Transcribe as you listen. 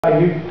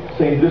You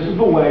saying, this is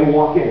the way,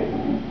 walk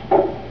in.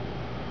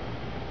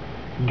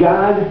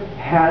 God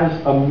has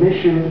a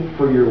mission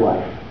for your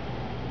life.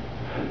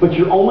 But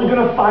you're only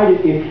going to find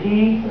it if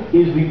He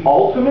is the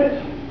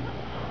ultimate,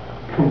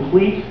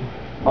 complete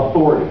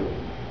authority.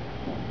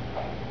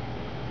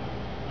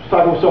 I was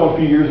talking with someone a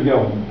few years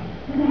ago.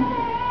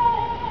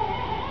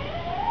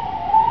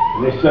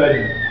 And they said,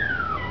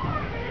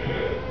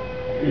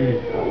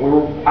 we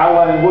were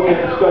outlining, looking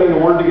at studying the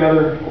Word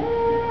together,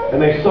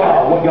 and they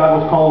saw what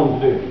God was calling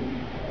them to do.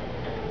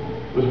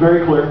 It was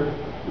very clear.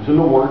 It was in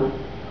the Word.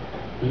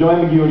 There's no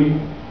ambiguity.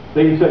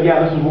 They said,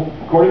 yeah, this is,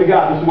 according to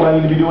God, this is what I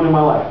need to be doing in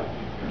my life.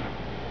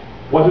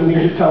 It wasn't me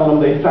just telling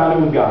them. They found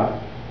it with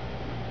God.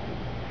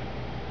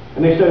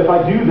 And they said, if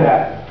I do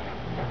that,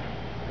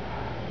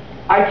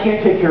 I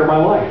can't take care of my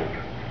life.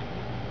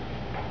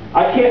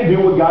 I can't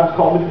do what God's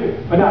called me to do.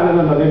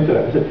 No, they didn't say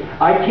that. They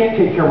said, I can't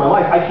take care of my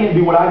life. I can't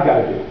do what I've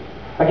got to do.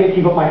 I can't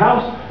keep up my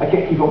house. I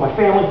can't keep up my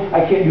family.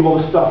 I can't do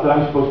all the stuff that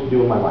I'm supposed to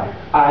do in my life.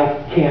 I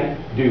can't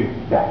do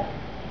that.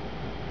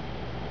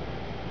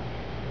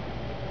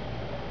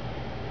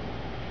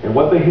 And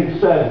what they had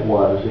said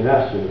was, in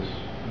essence,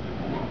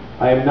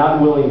 I am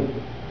not willing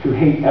to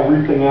hate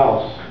everything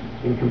else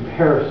in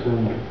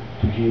comparison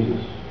to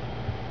Jesus.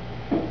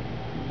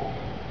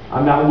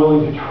 I'm not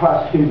willing to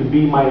trust Him to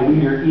be my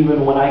leader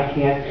even when I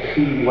can't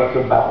see what's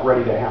about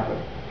ready to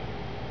happen.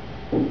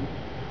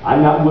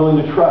 I'm not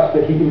willing to trust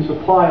that He can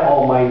supply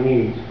all my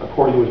needs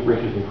according to His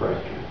riches in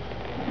Christ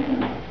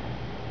Jesus.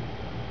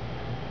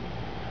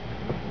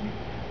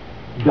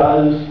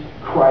 Does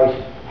Christ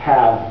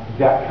have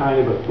that kind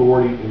of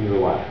authority in your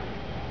life?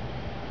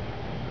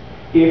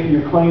 If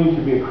you're claiming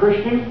to be a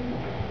Christian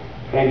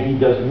and He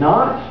does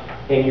not,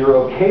 and you're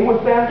okay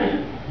with that,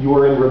 you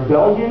are in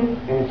rebellion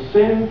and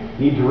sin,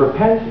 need to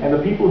repent, and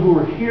the people who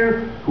are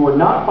here who are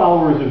not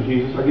followers of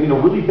Jesus are getting a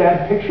really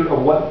bad picture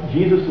of what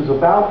Jesus is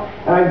about,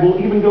 and I will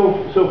even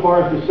go so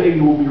far as to say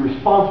you will be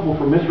responsible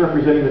for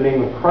misrepresenting the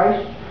name of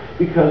Christ,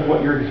 because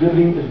what you're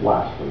exhibiting is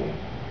blasphemy.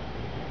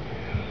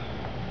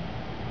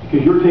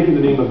 Because you're taking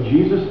the name of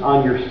Jesus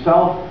on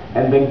yourself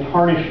and then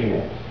tarnishing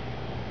it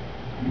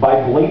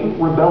by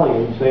blatant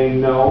rebellion,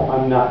 saying, no,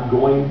 I'm not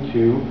going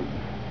to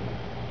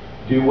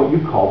do what you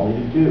called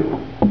me to do.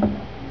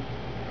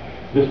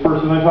 This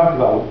person I talked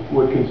about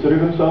would consider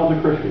themselves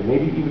a Christian,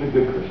 maybe even a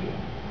good Christian.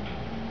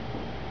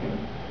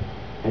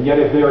 And yet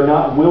if they are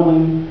not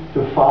willing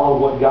to follow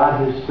what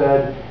God has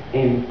said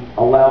and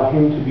allow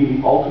Him to be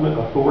the ultimate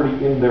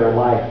authority in their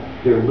life,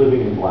 they're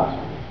living in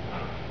blasphemy.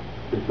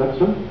 It's that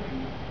simple.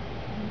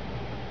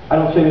 I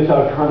don't say this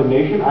out of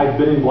condemnation. I've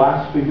been in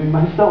blasphemy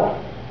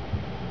myself.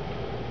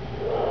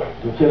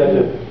 Don't say that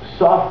to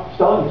soft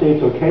sell it and say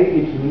it's okay.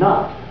 It's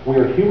not. We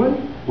are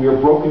human. We are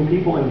broken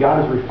people, and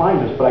God has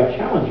refined us. But I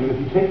challenge you, if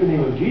you take the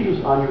name of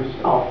Jesus on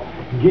yourself,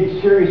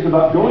 get serious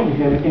about going to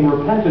Him in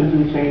repentance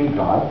and saying,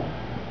 God,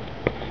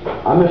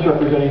 I'm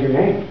misrepresenting your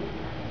name.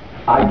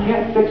 I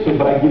can't fix it,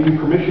 but I give you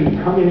permission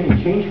to come in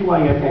and change who I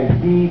am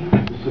and be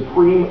the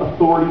supreme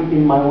authority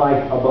in my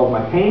life above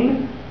my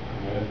pain,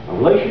 my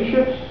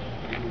relationships,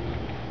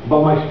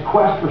 above my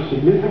quest for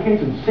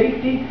significance and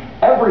safety.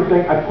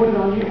 Everything, I put it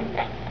on you.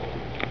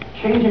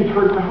 Change and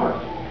turn my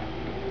heart.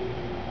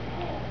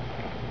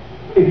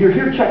 If you're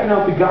here checking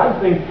out the God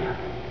thing,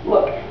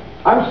 look,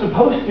 I'm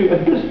supposed to,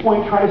 at this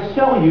point, try to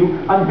sell you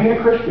on being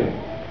a Christian.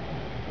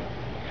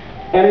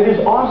 And it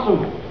is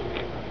awesome.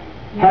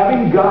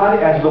 Having God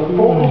as the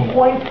focal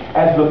point,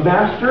 as the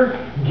master,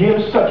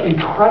 gives such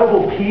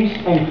incredible peace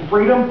and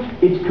freedom.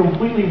 It's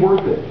completely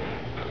worth it.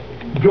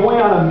 Going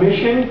on a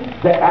mission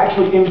that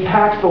actually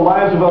impacts the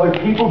lives of other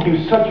people,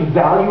 gives such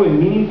value and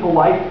meaning to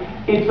life,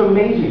 it's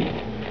amazing.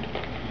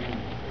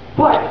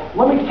 But,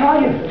 let me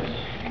tell you this.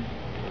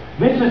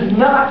 This is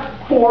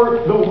not for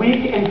the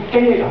weak and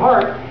faint at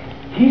heart.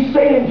 He's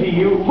saying to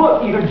you,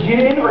 look, either get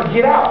in or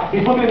get out.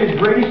 He's looking at his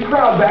greatest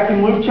crowd back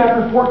in Luke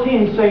chapter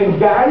 14 saying,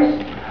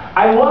 guys,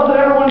 I love that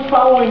everyone's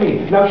following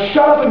me. Now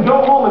shut up and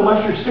go home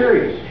unless you're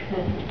serious.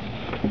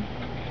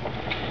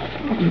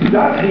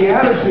 That's the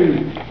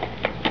attitude.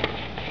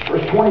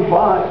 Verse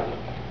 25.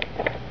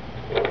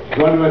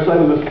 You want to do my side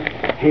of this?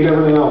 Hate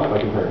everything else by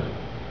comparison.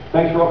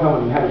 Thanks for all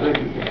coming and have a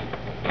great weekend.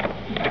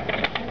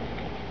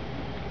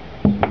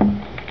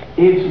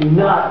 It's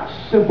not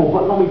simple,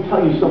 but let me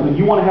tell you something.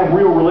 You want to have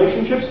real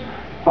relationships?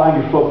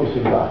 Find your focus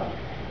in God.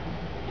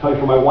 I'll tell you,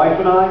 for my wife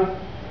and I,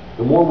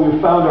 the more we've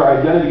found our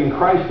identity in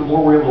Christ, the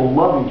more we're able to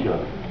love each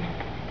other.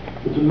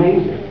 It's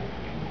amazing.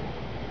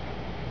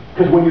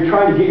 Because when you're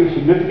trying to get your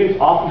significance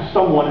off of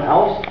someone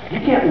else,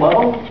 you can't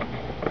love them.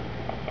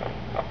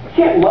 You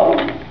can't love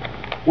them.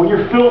 When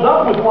you're filled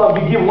up with love,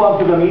 you give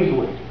love to them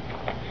easily.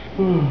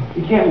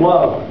 You can't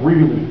love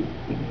really,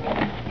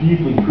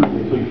 deeply,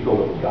 truly until you're filled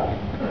up with God.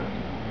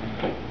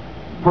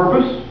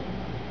 Purpose?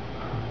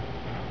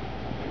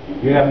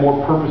 You have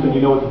more purpose than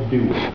you know what to do with.